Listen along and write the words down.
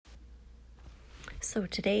So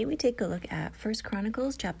today we take a look at 1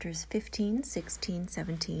 Chronicles chapters 15, 16,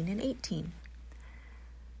 17, and 18.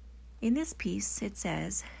 In this piece, it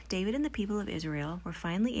says, David and the people of Israel were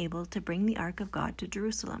finally able to bring the Ark of God to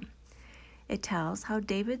Jerusalem. It tells how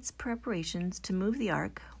David's preparations to move the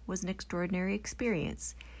Ark was an extraordinary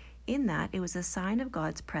experience, in that it was a sign of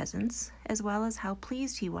God's presence, as well as how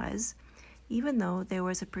pleased he was, even though there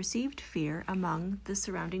was a perceived fear among the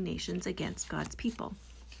surrounding nations against God's people.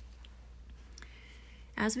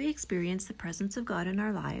 As we experience the presence of God in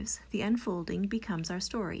our lives, the unfolding becomes our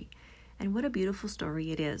story, and what a beautiful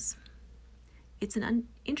story it is. It's an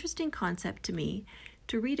interesting concept to me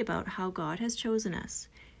to read about how God has chosen us.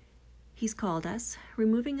 He's called us,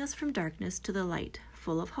 removing us from darkness to the light,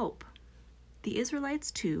 full of hope. The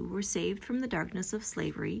Israelites, too, were saved from the darkness of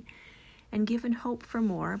slavery and given hope for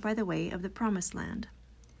more by the way of the Promised Land.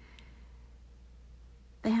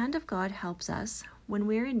 The hand of God helps us when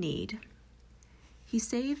we're in need. He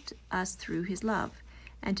saved us through his love,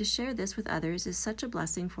 and to share this with others is such a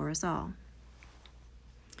blessing for us all.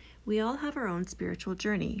 We all have our own spiritual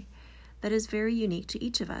journey that is very unique to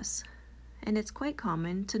each of us, and it's quite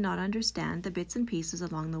common to not understand the bits and pieces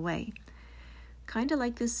along the way. Kind of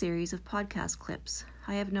like this series of podcast clips.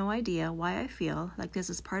 I have no idea why I feel like this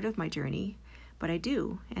is part of my journey, but I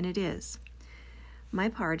do, and it is. My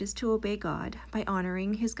part is to obey God by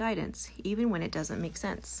honoring his guidance, even when it doesn't make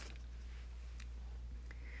sense.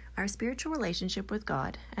 Our spiritual relationship with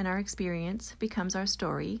God and our experience becomes our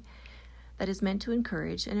story that is meant to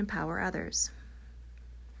encourage and empower others.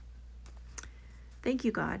 Thank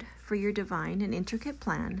you, God, for your divine and intricate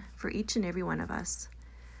plan for each and every one of us.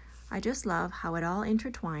 I just love how it all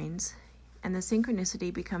intertwines and the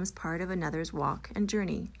synchronicity becomes part of another's walk and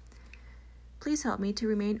journey. Please help me to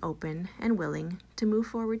remain open and willing to move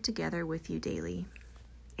forward together with you daily.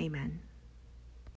 Amen.